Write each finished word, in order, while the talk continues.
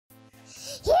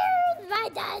my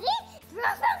daddy,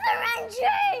 Professor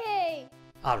MJ!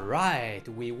 Alright,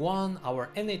 we won our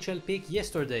NHL pick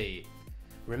yesterday.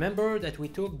 Remember that we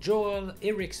took Joel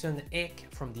Eriksson Ek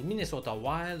from the Minnesota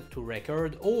Wild to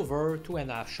record over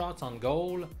 2.5 shots on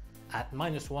goal at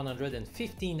minus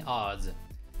 115 odds.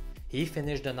 He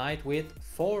finished the night with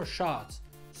 4 shots,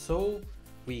 so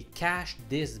we cashed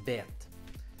this bet.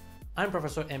 I'm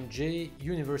Professor MJ,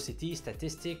 University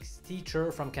Statistics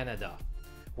teacher from Canada.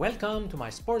 Welcome to my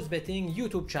sports betting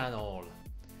YouTube channel.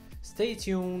 Stay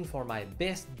tuned for my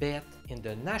best bet in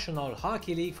the National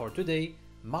Hockey League for today,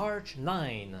 March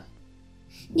 9.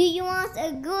 Do you want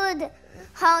a good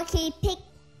hockey pick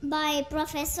by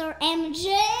Professor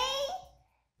MJ?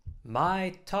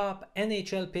 My top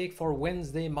NHL pick for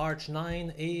Wednesday, March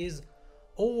 9 is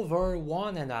over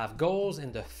 1.5 goals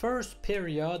in the first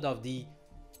period of the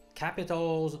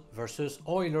Capitals versus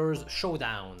Oilers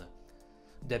showdown.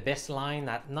 The best line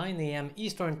at 9 a.m.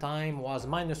 Eastern Time was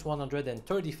minus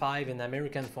 135 in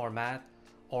American format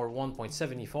or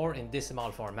 1.74 in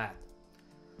decimal format.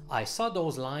 I saw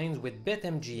those lines with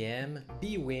BetMGM,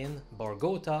 bwin,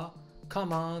 Borgota,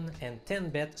 Common, and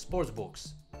 10bet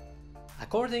sportsbooks.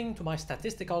 According to my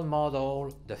statistical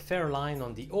model, the fair line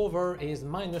on the over is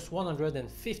minus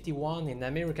 151 in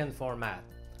American format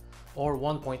or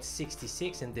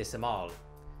 1.66 in decimal.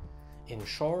 In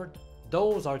short,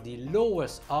 those are the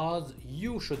lowest odds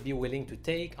you should be willing to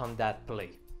take on that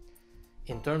play.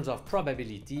 In terms of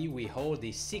probability, we hold a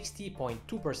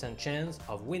 60.2% chance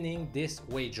of winning this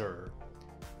wager.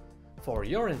 For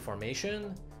your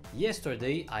information,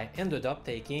 yesterday I ended up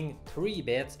taking 3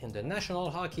 bets in the National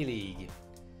Hockey League.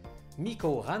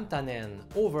 Mikko Rantanen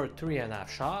over 3.5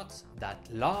 shots that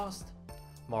lost,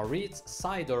 Moritz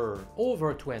Seider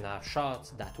over 2.5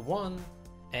 shots that won,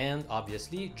 and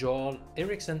obviously Joel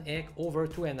Eriksson Ek over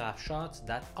 2.5 shots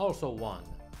that also won.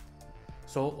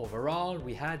 So overall,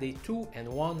 we had a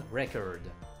 2-1 record.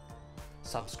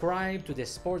 Subscribe to the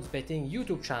sports betting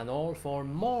YouTube channel for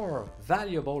more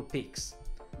valuable picks.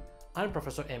 I'm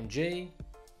Professor MJ,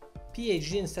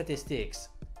 PhD in statistics,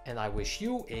 and I wish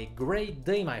you a great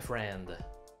day, my friend.